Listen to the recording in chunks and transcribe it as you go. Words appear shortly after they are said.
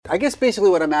I guess basically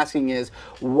what I'm asking is,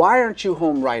 why aren't you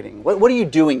home writing? What are you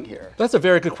doing here? That's a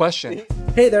very good question.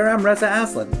 Hey there, I'm Reza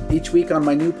Aslan. Each week on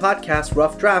my new podcast,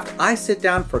 Rough Draft, I sit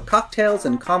down for cocktails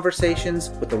and conversations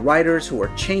with the writers who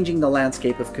are changing the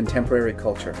landscape of contemporary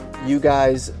culture. You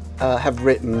guys have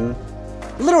written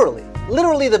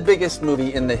literally the biggest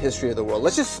movie in the history of the world.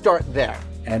 Let's just start there.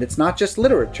 And it's not just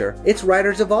literature, it's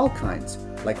writers of all kinds,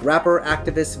 like rapper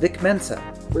activist Vic Mensa.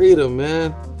 Freedom,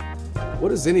 man. What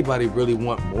does anybody really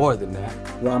want more than that?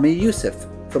 Ramy Youssef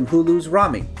from Hulu's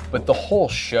Ramy. But the whole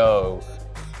show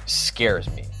scares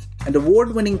me. And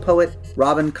award-winning poet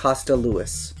Robin Costa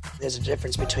Lewis. There's a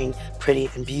difference between pretty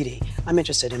and beauty. I'm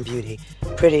interested in beauty.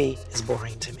 Pretty is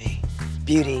boring to me.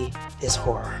 Beauty is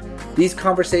horror. These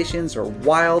conversations are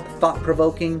wild,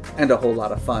 thought-provoking, and a whole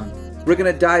lot of fun. We're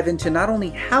going to dive into not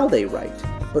only how they write,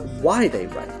 but why they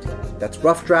write. That's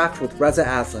Rough Draft with Reza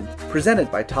Aslan,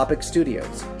 presented by Topic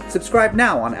Studios. Subscribe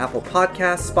now on Apple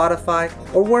Podcasts, Spotify,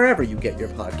 or wherever you get your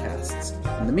podcasts.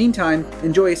 In the meantime,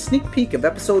 enjoy a sneak peek of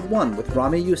episode 1 with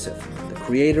Ramy Youssef, the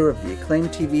creator of the acclaimed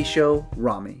TV show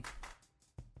Ramy.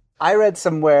 I read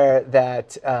somewhere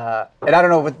that, and I don't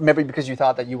know if maybe because you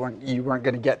thought that you weren't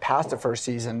going to get past the first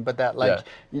season, but that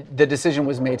the decision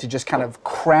was made to just kind of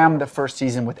cram the first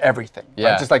season with everything.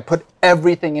 Yeah. Right? Just like put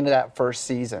everything into that first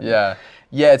season.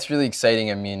 Yeah, it's really exciting.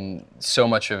 I mean, so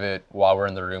much of it while we're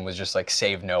in the room was just like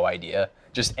save no idea.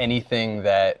 Just anything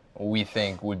that we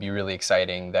think would be really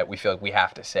exciting that we feel like we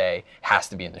have to say has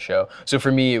to be in the show. So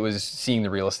for me, it was seeing the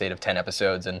real estate of 10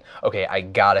 episodes and, okay, I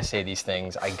gotta say these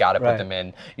things. I gotta put them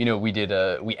in. You know,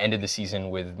 we ended the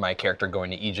season with my character going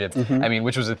to Egypt. I mean,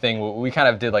 which was a thing we kind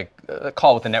of did like a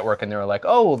call with the network and they were like,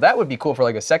 oh, well, that would be cool for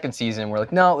like a second season. We're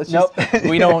like, no, let's just,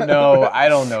 we don't know. I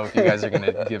don't know if you guys are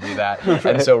gonna give me that.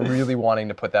 And so really wanting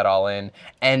to put that all in.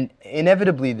 And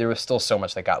inevitably, there was still so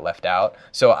much that got left out.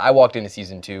 So I walked into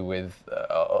season 2 with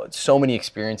so many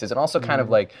experiences and also kind of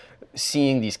like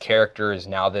seeing these characters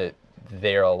now that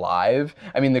they're alive.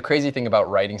 I mean, the crazy thing about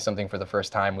writing something for the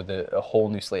first time with a whole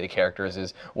new slate of characters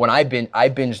is when I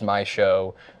binged my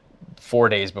show 4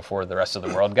 days before the rest of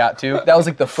the world got to. That was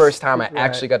like the first time I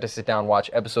actually got to sit down and watch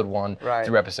episode 1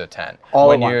 through episode 10.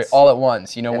 All at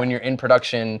once. You know, when you're in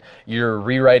production, you're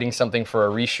rewriting something for a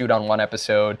reshoot on one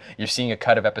episode, you're seeing a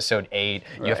cut of episode 8,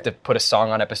 you have to put a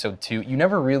song on episode 2. You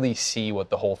never really see what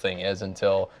the whole thing is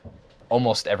until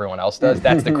almost everyone else does.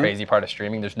 That's the crazy part of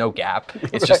streaming. There's no gap.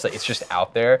 It's just like, it's just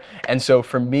out there. And so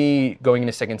for me, going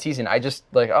into second season, I just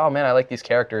like, oh man, I like these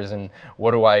characters and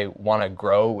what do I want to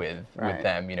grow with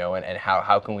them, you know, and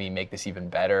how can we make this even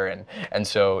better? And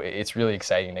so it's really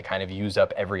exciting to kind of use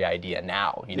up every idea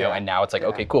now, you know, and now it's like,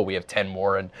 okay, cool, we have 10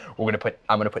 more and I'm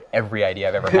gonna put every idea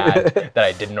I've ever had that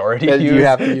I didn't already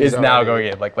use is now going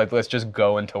in. Like let's just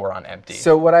go until we're on empty.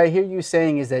 So what I hear you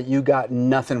saying is that you got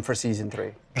nothing for season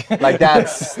 3. Like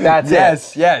that's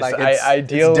yes. Like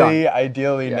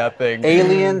ideally nothing.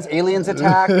 Aliens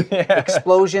attack,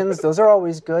 explosions. Those are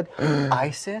always good.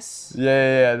 ISIS.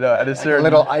 Yeah. No, at a certain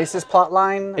little ISIS plot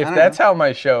line. If that's how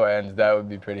my show ends, that would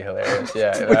be pretty hilarious.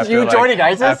 Yeah. With you joining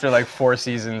ISIS after like 4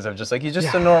 seasons of just like he's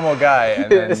just a normal guy,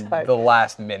 and then the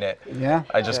last minute,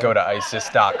 I just go to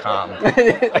ISIS.com.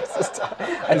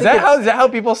 Is that how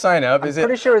people sign up? Is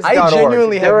pretty sure it's I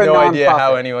genuinely have no idea non-profit.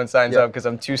 how anyone signs up because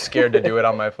I'm too scared to do it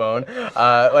on my phone.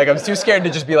 Like I'm too scared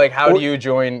to just be like, how do you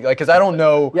join? Like, because I don't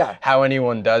know how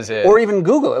anyone does it. Or even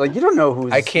Google it. Like you don't know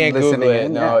who's. I can't Google it.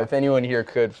 No, if anyone here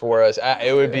could for us,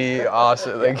 it would be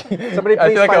awesome. Like somebody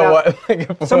please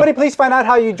somebody please find out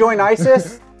how you join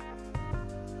ISIS.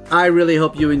 I really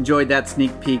hope you enjoyed that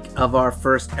sneak peek of our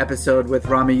first episode with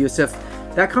Ramy Youssef.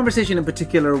 That conversation in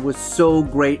particular was so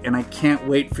great, and I can't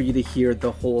wait for you to hear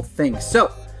the whole thing.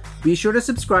 So, be sure to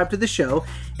subscribe to the show,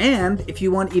 and if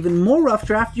you want even more Rough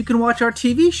Draft, you can watch our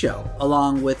TV show,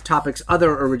 along with Topic's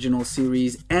other original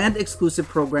series and exclusive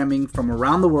programming from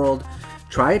around the world.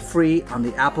 Try it free on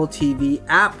the Apple TV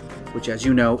app, which, as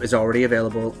you know, is already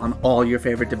available on all your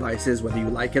favorite devices, whether you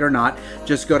like it or not.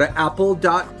 Just go to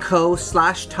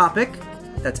apple.co/topic.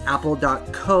 That's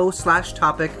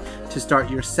apple.co/topic to start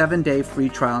your 7-day free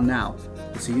trial now.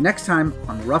 We'll see you next time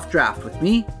on Rough Draft with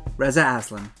me, Reza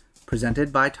Aslan,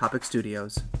 presented by Topic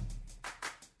Studios.